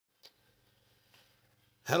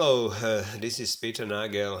Hello, this is Peter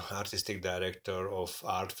Nagel, Artistic Director of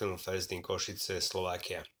Art Film Fest in Košice,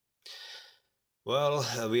 Slovakia. Well,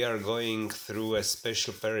 we are going through a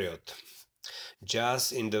special period.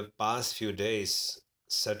 Just in the past few days,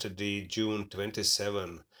 Saturday, June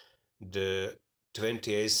 27, the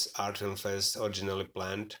 28th Art Film Fest originally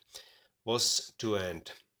planned was to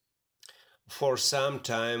end. For some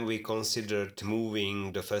time, we considered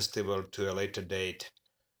moving the festival to a later date,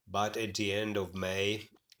 but at the end of May,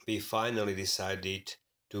 we finally decided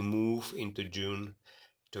to move into June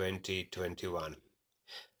 2021.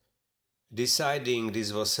 Deciding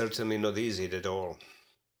this was certainly not easy at all.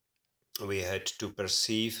 We had to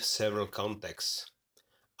perceive several contexts.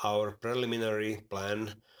 Our preliminary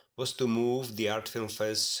plan was to move the Art Film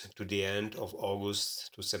Fest to the end of August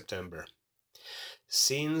to September.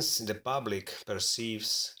 Since the public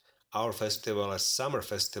perceives our festival as summer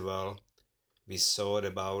festival, we thought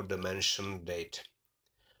about the mentioned date.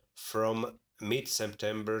 From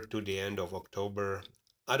mid-September to the end of October,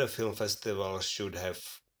 other film festivals should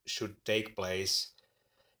take place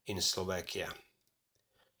in Slovakia.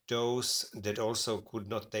 Those that also could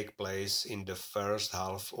not take place in the first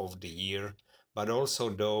half of the year, but also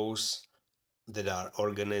those that are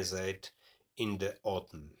organized in the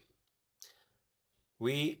autumn.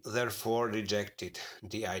 We therefore rejected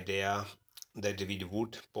the idea that we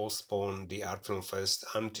would postpone the Art Film Fest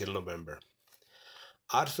until November.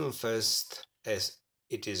 Art Film Fest, as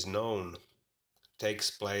it is known,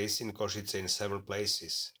 takes place in Košice in several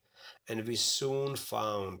places, and we soon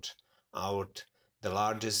found out the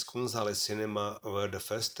largest Kunsthalle cinema where the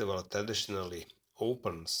festival traditionally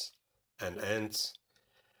opens and ends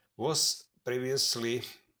was previously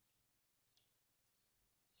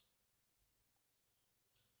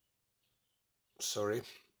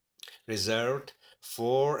reserved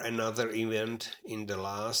for another event in the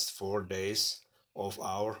last 4 days of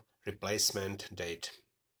our replacement date.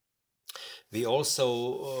 We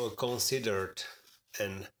also considered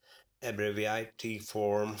an abbreviated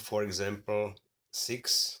form, for example,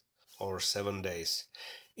 6 or 7 days.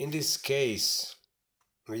 In this case,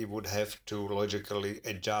 we would have to logically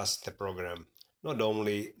adjust the program, not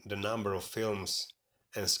only the number of films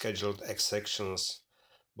and scheduled sections,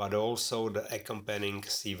 but also the accompanying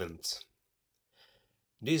events.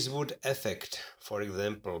 This would affect, for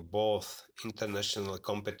example, both international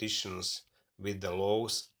competitions with the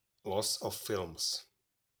loss of films.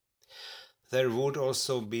 There would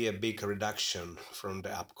also be a big reduction from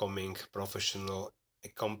the upcoming professional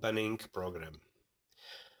accompanying program.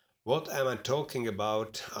 What am I talking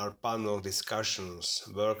about are panel discussions,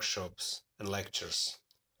 workshops, and lectures.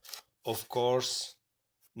 Of course,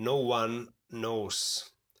 no one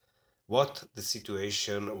knows what the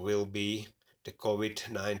situation will be, the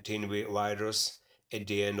COVID-19 virus, at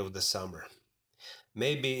the end of the summer.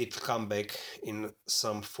 Maybe it'll come back in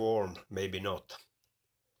some form, maybe not.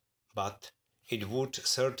 But it would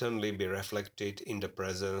certainly be reflected in the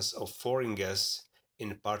presence of foreign guests,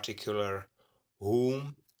 in particular,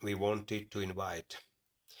 whom we wanted to invite.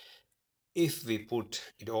 If we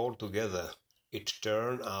put it all together, it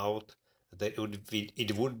turned out that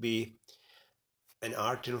it would be an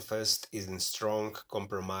Art Film Fest in strong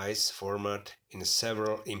compromise format in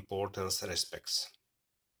several important respects.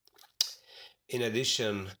 In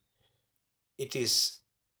addition, it is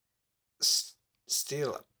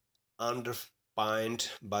still underpinned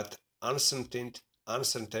but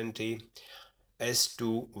uncertainty as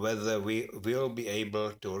to whether we will be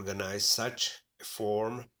able to organize such a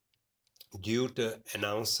form due to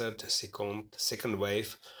announced second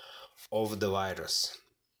wave of the virus.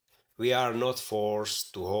 We are not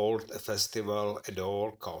forced to hold a festival at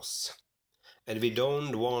all costs, and we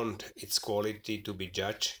don't want its quality to be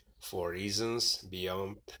judged for reasons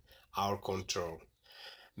beyond our control.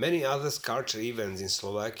 Many other culture events in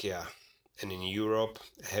Slovakia and in Europe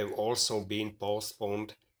have also been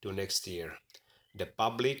postponed to next year. The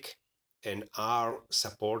public and our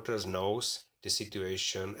supporters knows the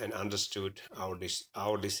situation and understood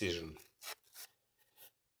our decision.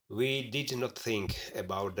 We did not think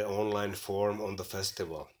about the online form on the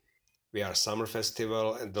festival. We are summer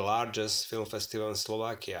festival and the largest film festival in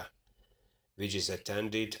Slovakia, which is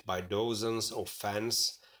attended by dozens of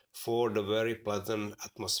fans for the very pleasant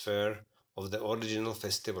atmosphere of the original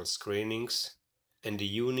festival screenings and the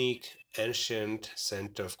unique ancient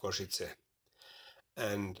center of Košice.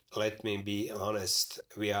 And let me be honest,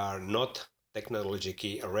 we are not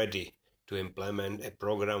technologically ready to implement a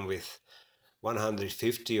program with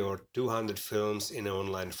 150 or 200 films in an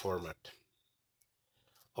online format.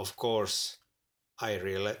 Of course, I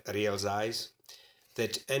realize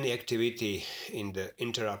that any activity in the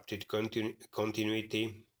interrupted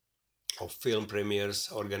continuity of film premieres,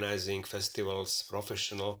 organizing festivals,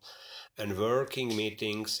 professional and working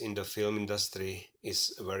meetings in the film industry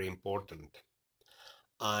is very important.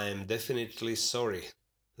 I'm definitely sorry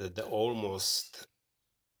that the almost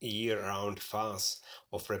year-round phase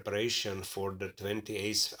of preparation for the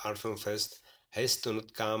 28th Art Film Fest has to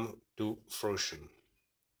not come to fruition.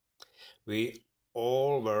 We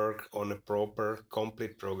all work on a proper,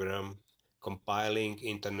 complete program, compiling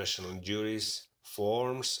international juries,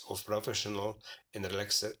 forms of professional and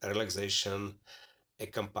relaxation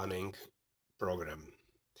accompanying program.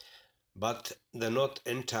 But the not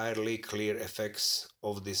entirely clear effects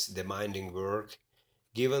of this demanding work,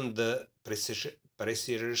 given the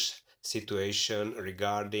precise situation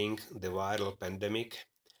regarding the viral pandemic,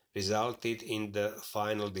 resulted in the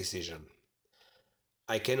final decision.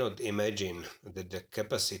 I cannot imagine that the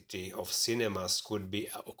capacity of cinemas could be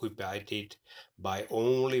occupied by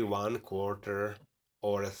only one quarter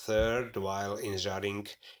or a third while ensuring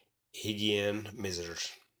hygiene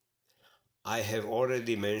measures. I have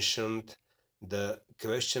already mentioned the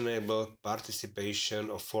questionable participation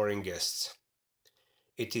of foreign guests.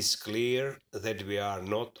 It is clear that we are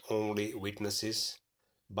not only witnesses,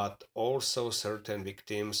 but also certain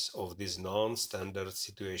victims of this non-standard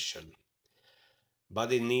situation.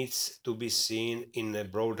 But it needs to be seen in a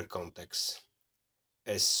broader context.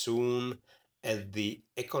 As soon as the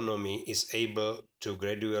economy is able to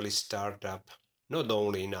gradually start up, not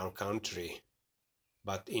only in our country,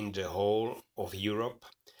 but in the whole of Europe,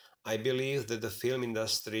 I believe that the film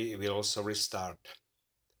industry will also restart.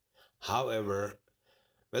 However,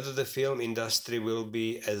 whether the film industry will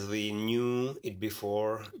be as we knew it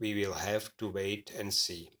before, we will have to wait and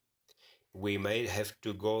see. We may have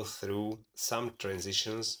to go through some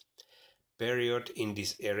transitions period in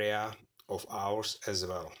this area of ours as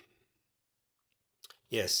well.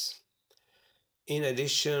 Yes, in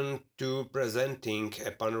addition to presenting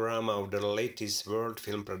a panorama of the latest world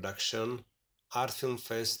film production, Art Film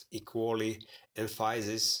Fest equally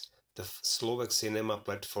emphasizes the Slovak cinema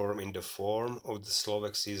platform in the form of the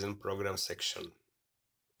Slovak season program section.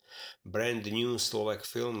 Brand new Slovak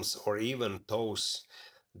films, or even those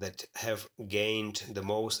that have gained the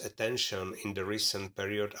most attention in the recent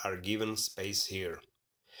period, are given space here.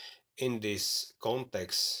 In this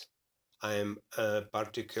context, I am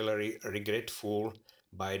particularly regretful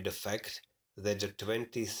by the fact that the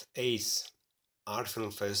 28th Art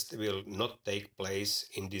Film Fest will not take place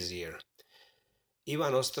in this year.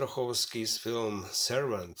 Ivan Ostrochovsky's film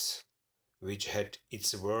Servants, which had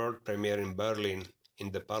its world premiere in Berlin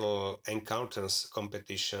in the parallel Encounters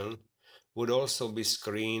competition, would also be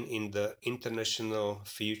screened in the International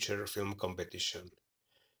Feature Film Competition.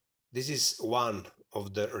 This is one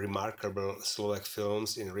of the remarkable Slovak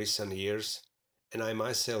films in recent years, and I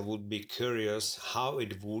myself would be curious how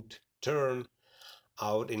it would turn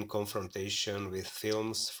out in confrontation with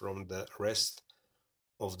films from the rest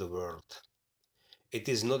of the world. It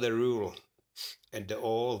is not a rule at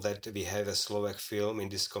all that we have a Slovak film in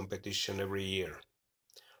this competition every year.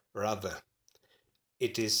 Rather,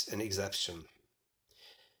 it is an exception.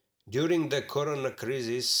 During the corona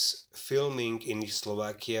crisis, filming in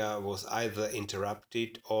Slovakia was either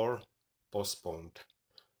interrupted or postponed.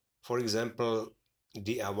 For example,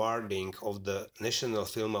 the awarding of the National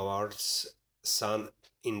Film Awards Sun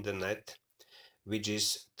in the Net, which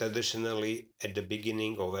is traditionally at the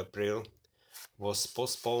beginning of April, was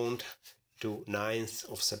postponed to 9th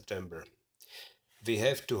of September. We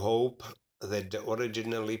have to hope that the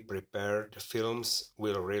originally prepared films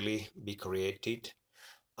will really be created,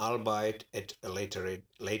 albeit at a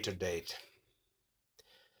later date.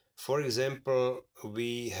 For example,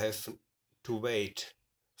 we have to wait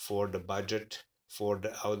for the budget for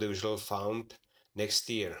the audiovisual fund next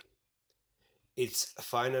year. Its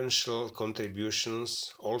financial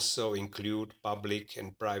contributions also include public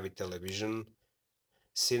and private television,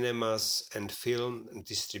 cinemas and film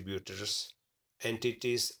distributors,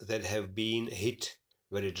 entities that have been hit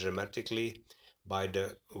very dramatically by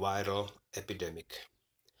the viral epidemic.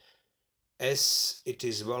 As it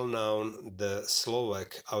is well known, the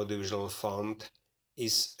Slovak Audiovisual Fund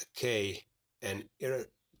is a key and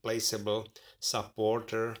irreplaceable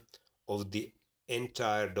supporter of the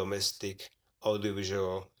entire domestic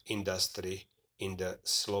audiovisual industry in the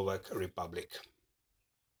Slovak Republic.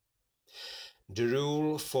 The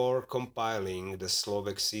rule for compiling the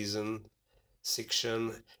Slovak season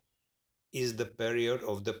section is the period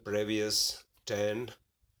of the previous 10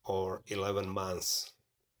 or 11 months.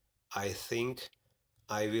 I think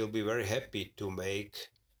I will be very happy to make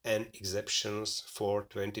an exceptions for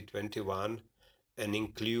 2021 and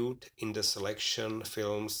include in the selection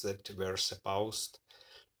films that were supposed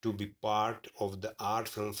to be part of the Art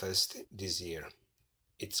Film Fest this year.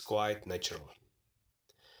 It's quite natural.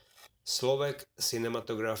 Slovak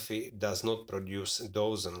cinematography does not produce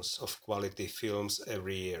dozens of quality films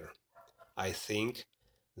every year. I think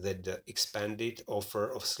that the expanded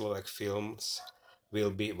offer of Slovak films will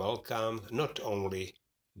be welcomed not only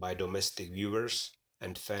by domestic viewers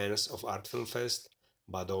and fans of Art Film Fest,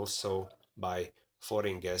 but also by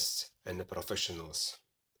foreign guests and professionals.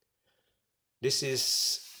 This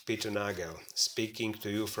is Peter Nagel speaking to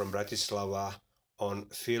you from Bratislava on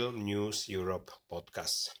Film News Europe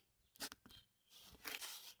podcast.